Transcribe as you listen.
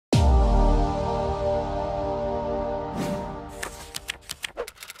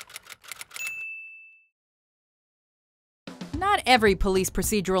Not every police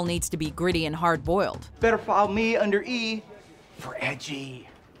procedural needs to be gritty and hard-boiled. Better follow me under E for edgy.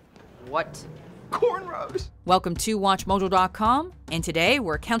 What? Cornrows. Welcome to WatchMojo.com, and today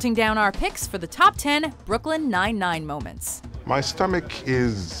we're counting down our picks for the top 10 Brooklyn Nine-Nine moments. My stomach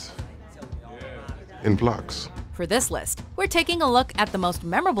is in flux. For this list, we're taking a look at the most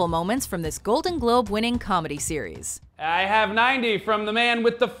memorable moments from this Golden Globe-winning comedy series. I have 90 from the man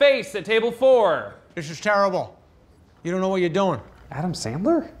with the face at table 4. This is terrible. You don't know what you're doing. Adam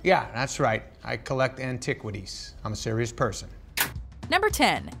Sandler? Yeah, that's right. I collect antiquities. I'm a serious person. Number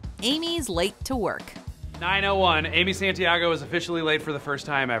 10, Amy's late to work. 9:01. Amy Santiago is officially late for the first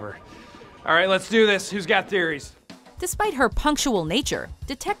time ever. All right, let's do this. Who's got theories? Despite her punctual nature,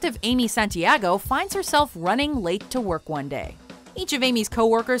 Detective Amy Santiago finds herself running late to work one day. Each of Amy's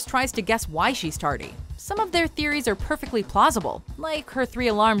coworkers tries to guess why she's tardy. Some of their theories are perfectly plausible, like her 3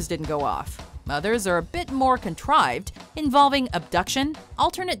 alarms didn't go off. Others are a bit more contrived, involving abduction,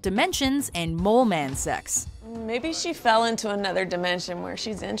 alternate dimensions, and mole man sex. Maybe she fell into another dimension where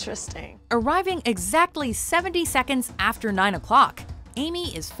she's interesting. Arriving exactly 70 seconds after 9 o'clock,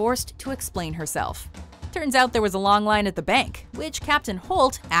 Amy is forced to explain herself. Turns out there was a long line at the bank, which Captain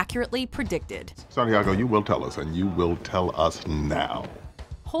Holt accurately predicted. Santiago, you will tell us, and you will tell us now.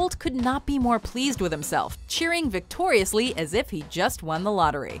 Holt could not be more pleased with himself, cheering victoriously as if he just won the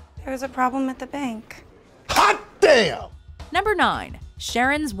lottery. There was a problem at the bank. Hot damn! Number 9,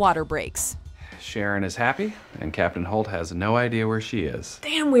 Sharon's water breaks. Sharon is happy, and Captain Holt has no idea where she is.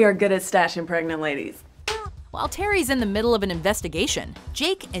 Damn, we are good at stashing pregnant ladies. While Terry's in the middle of an investigation,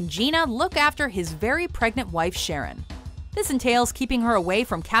 Jake and Gina look after his very pregnant wife, Sharon. This entails keeping her away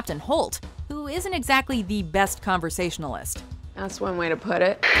from Captain Holt, who isn't exactly the best conversationalist. That's one way to put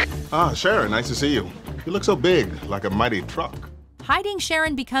it. Ah, Sharon, nice to see you. You look so big, like a mighty truck. Hiding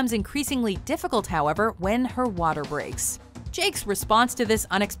Sharon becomes increasingly difficult, however, when her water breaks. Jake's response to this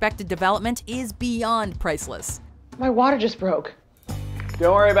unexpected development is beyond priceless. My water just broke.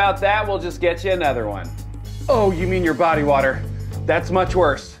 Don't worry about that, we'll just get you another one. Oh, you mean your body water. That's much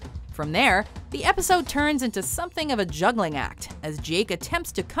worse. From there, the episode turns into something of a juggling act, as Jake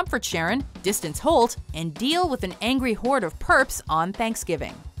attempts to comfort Sharon, distance Holt, and deal with an angry horde of perps on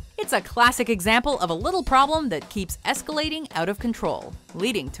Thanksgiving. It's a classic example of a little problem that keeps escalating out of control,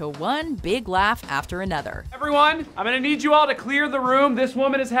 leading to one big laugh after another. Everyone, I'm gonna need you all to clear the room. This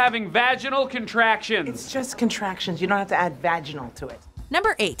woman is having vaginal contractions. It's just contractions. You don't have to add vaginal to it.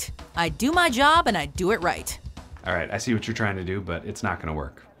 Number 8, I do my job and I do it right. All right, I see what you're trying to do, but it's not gonna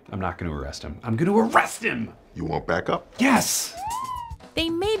work. I'm not gonna arrest him. I'm gonna arrest him! You want backup? Yes! They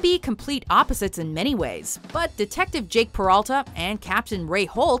may be complete opposites in many ways, but Detective Jake Peralta and Captain Ray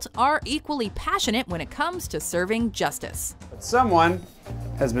Holt are equally passionate when it comes to serving justice. But someone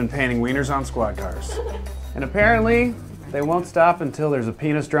has been painting wieners on squad cars. And apparently, they won't stop until there's a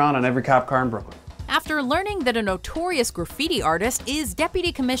penis drawn on every cop car in Brooklyn. After learning that a notorious graffiti artist is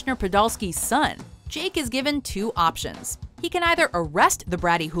Deputy Commissioner Podolsky's son, Jake is given 2 options. He can either arrest the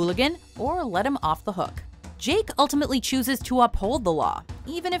bratty hooligan or let him off the hook. Jake ultimately chooses to uphold the law,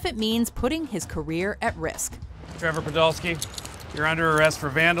 even if it means putting his career at risk. Trevor Podolsky, you're under arrest for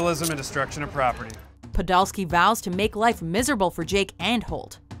vandalism and destruction of property. Podolsky vows to make life miserable for Jake and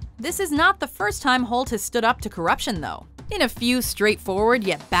Holt. This is not the first time Holt has stood up to corruption, though. In a few straightforward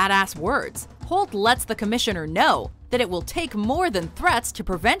yet badass words, Holt lets the commissioner know that it will take more than threats to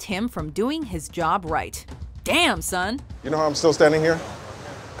prevent him from doing his job right. Damn, son! You know how I'm still standing here?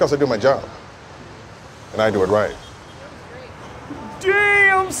 Because I do my job. And I do it right.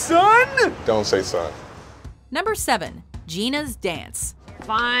 Damn, son! Don't say son. Number 7, Gina's dance.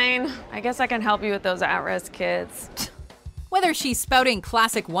 Fine. I guess I can help you with those at-risk kids. Whether she's spouting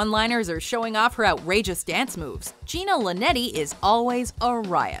classic one-liners or showing off her outrageous dance moves, Gina Linetti is always a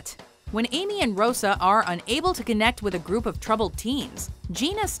riot. When Amy and Rosa are unable to connect with a group of troubled teens,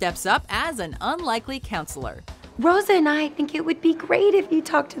 Gina steps up as an unlikely counselor. Rosa and I think it would be great if you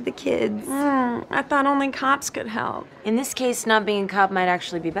talked to the kids. I thought only cops could help. In this case, not being a cop might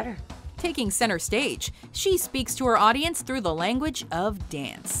actually be better. Taking center stage, she speaks to her audience through the language of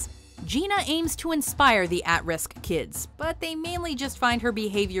dance. Gina aims to inspire the at-risk kids, but they mainly just find her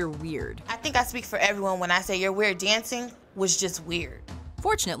behavior weird. I think I speak for everyone when I say your weird dancing was just weird.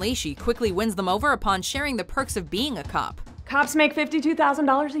 Fortunately, she quickly wins them over upon sharing the perks of being a cop. Cops make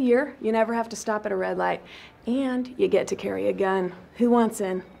 $52,000 a year. You never have to stop at a red light. And you get to carry a gun. Who wants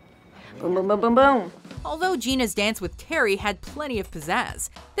in? Boom, boom, boom, boom, boom. Although Gina's dance with Terry had plenty of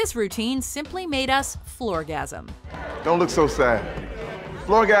pizzazz, this routine simply made us floorgasm. Don't look so sad.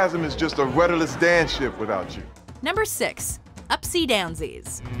 Floorgasm is just a rudderless dance ship without you. Number 6,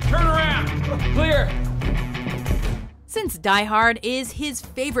 UpsyDownsies. Turn around! Clear! Since Die Hard is his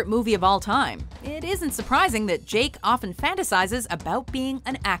favorite movie of all time, it isn't surprising that Jake often fantasizes about being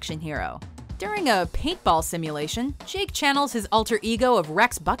an action hero. During a paintball simulation, Jake channels his alter ego of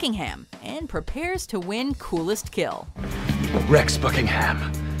Rex Buckingham and prepares to win coolest kill. Rex Buckingham,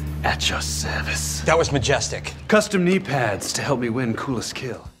 at your service. That was majestic. Custom knee pads to help me win coolest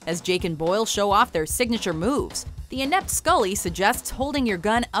kill. As Jake and Boyle show off their signature moves, the inept Scully suggests holding your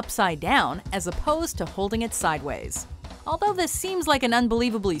gun upside down as opposed to holding it sideways. Although this seems like an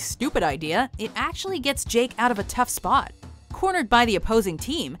unbelievably stupid idea, it actually gets Jake out of a tough spot. Cornered by the opposing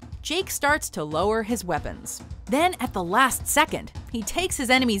team, Jake starts to lower his weapons. Then, at the last second, he takes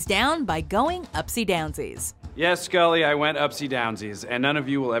his enemies down by going UpsyDownsies. Yes, Scully, I went UpsyDownsies, and none of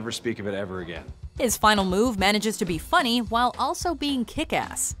you will ever speak of it ever again. His final move manages to be funny while also being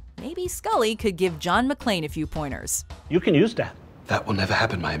kick-ass. Maybe Scully could give John McClane a few pointers. You can use that. That will never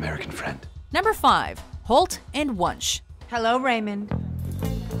happen, my American friend. Number 5. Holt and Wuntch. Hello, Raymond.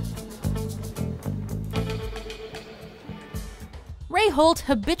 Ray Holt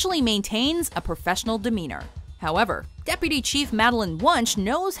habitually maintains a professional demeanor. However, Deputy Chief Madeline Wuntch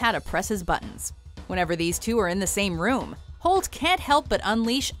knows how to press his buttons. Whenever these two are in the same room, Holt can't help but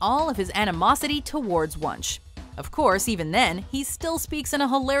unleash all of his animosity towards Wuntch. Of course, even then, he still speaks in a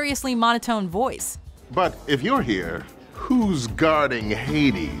hilariously monotone voice. But if you're here, who's guarding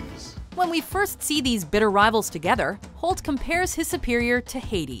Hades? When we first see these bitter rivals together, Holt compares his superior to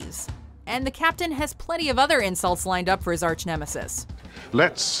Hades. And the captain has plenty of other insults lined up for his arch-nemesis.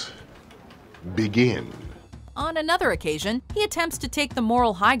 Let's begin. On another occasion, he attempts to take the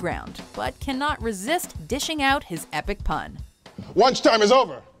moral high ground, but cannot resist dishing out his epic pun. Wuntch time is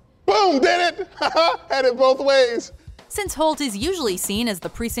over. Boom, did it! Had it both ways. Since Holt is usually seen as the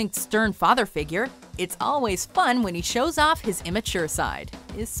precinct's stern father figure, it's always fun when he shows off his immature side,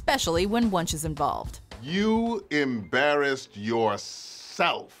 especially when Wuntch is involved. You embarrassed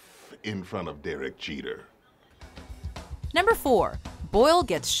yourself in front of Derek Jeter. Number 4. Boyle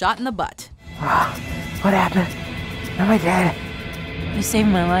gets shot in the butt. What happened? Am I dead? You saved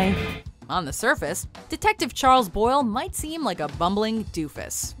my life. On the surface, Detective Charles Boyle might seem like a bumbling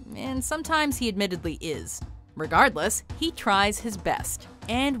doofus, and sometimes he admittedly is. Regardless, he tries his best,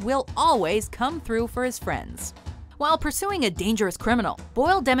 and will always come through for his friends. While pursuing a dangerous criminal,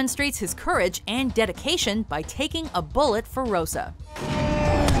 Boyle demonstrates his courage and dedication by taking a bullet for Rosa.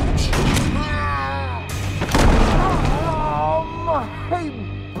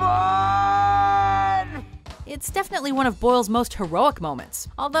 It's definitely one of Boyle's most heroic moments,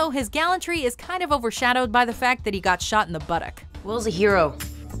 although his gallantry is kind of overshadowed by the fact that he got shot in the buttock. Will's a hero,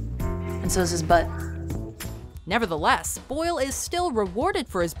 and so's his butt. Nevertheless, Boyle is still rewarded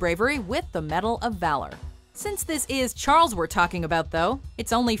for his bravery with the Medal of Valor. Since this is Charles we're talking about, though,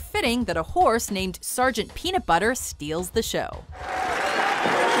 it's only fitting that a horse named Sergeant Peanut Butter steals the show.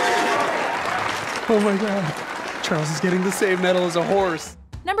 Oh my god, Charles is getting the same medal as a horse.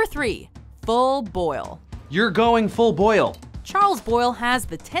 Number 3. Full Boyle. You're going full Boyle. Charles Boyle has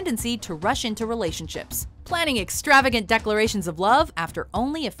the tendency to rush into relationships, planning extravagant declarations of love after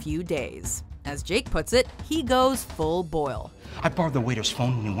only a few days. As Jake puts it, he goes full Boyle. I borrowed the waiter's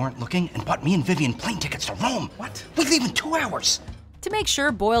phone when you weren't looking and bought me and Vivian plane tickets to Rome. What? We leave in 2 hours. To make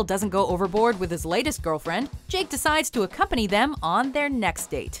sure Boyle doesn't go overboard with his latest girlfriend, Jake decides to accompany them on their next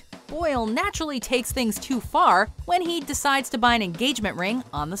date. Boyle naturally takes things too far when he decides to buy an engagement ring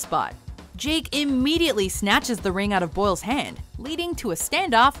on the spot. Jake immediately snatches the ring out of Boyle's hand, leading to a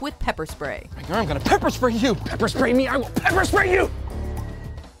standoff with pepper spray. I'm gonna pepper spray you. Pepper spray me, I will pepper spray you.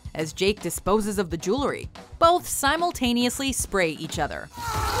 As Jake disposes of the jewelry, both simultaneously spray each other.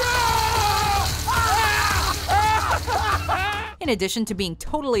 In addition to being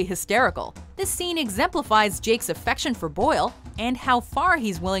totally hysterical, this scene exemplifies Jake's affection for Boyle and how far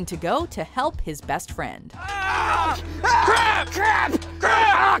he's willing to go to help his best friend. Crap! Crap!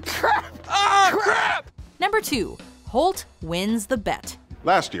 Crap! Crap! Crap! Number 2. Holt wins the bet.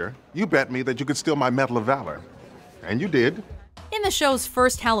 Last year, you bet me that you could steal my Medal of Valor. And you did. In the show's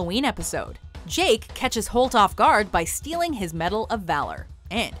first Halloween episode, Jake catches Holt off guard by stealing his Medal of Valor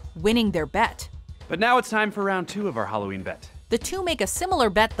and winning their bet. But now it's time for round 2 of our Halloween bet. The two make a similar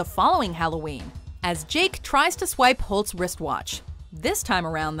bet the following Halloween, as Jake tries to swipe Holt's wristwatch. This time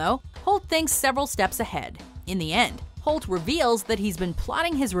around, though, Holt thinks several steps ahead. In the end, Holt reveals that he's been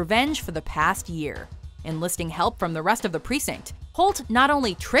plotting his revenge for the past year. Enlisting help from the rest of the precinct, Holt not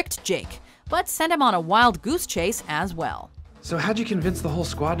only tricked Jake, but sent him on a wild goose chase as well. So how'd you convince the whole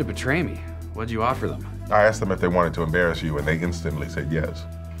squad to betray me? What'd you offer them? I asked them if they wanted to embarrass you, and they instantly said yes.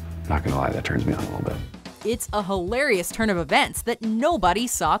 Not gonna lie, that turns me on a little bit. It's a hilarious turn of events that nobody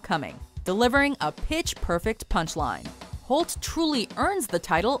saw coming, delivering a pitch-perfect punchline. Holt truly earns the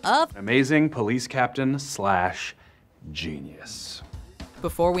title of amazing police captain / genius.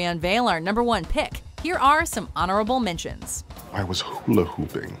 Before we unveil our #1 pick, here are some honorable mentions. I was hula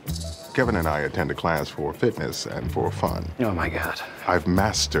hooping. Kevin and I attended class for fitness and for fun. Oh my God. I've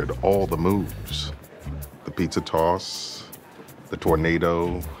mastered all the moves. The pizza toss, the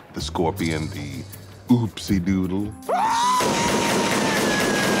tornado, the scorpion, the oopsie doodle.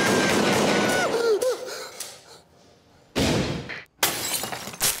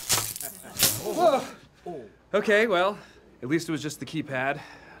 Okay, well, at least it was just the keypad.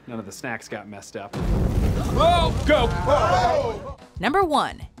 None of the snacks got messed up. Whoa, go! Whoa!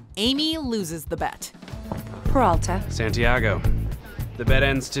 #1, Amy loses the bet. Peralta. Santiago, the bet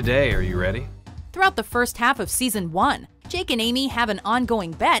ends today. Are you ready? Throughout the first half of season 1, Jake and Amy have an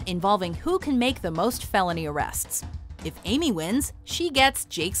ongoing bet involving who can make the most felony arrests. If Amy wins, she gets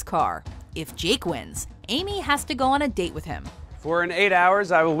Jake's car. If Jake wins, Amy has to go on a date with him. For in 8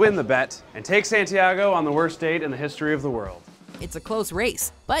 hours, I will win the bet and take Santiago on the worst date in the history of the world. It's a close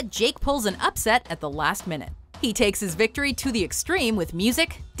race, but Jake pulls an upset at the last minute. He takes his victory to the extreme with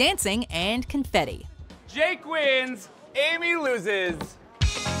music, dancing, and confetti. Jake wins, Amy loses.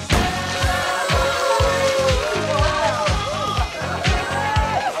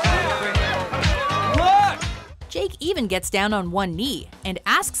 Jake even gets down on one knee and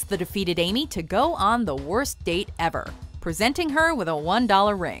asks the defeated Amy to go on the worst date ever, presenting her with a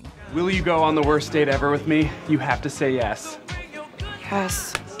 $1 ring. Will you go on the worst date ever with me? You have to say yes.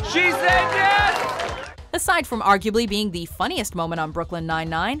 Yes. She said yes! Aside from arguably being the funniest moment on Brooklyn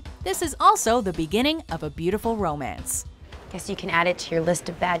Nine-Nine, this is also the beginning of a beautiful romance. Guess you can add it to your list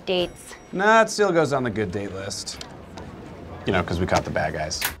of bad dates. Nah, it still goes on the good date list. You know, because we caught the bad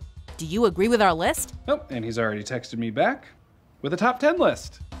guys. Do you agree with our list? Oh, and he's already texted me back with a top 10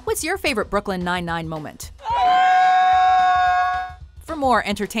 list. What's your favorite Brooklyn Nine-Nine moment? For more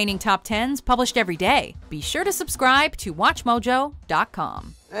entertaining top 10s published every day, be sure to subscribe to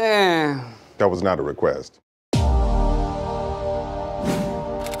WatchMojo.com. That was not a request.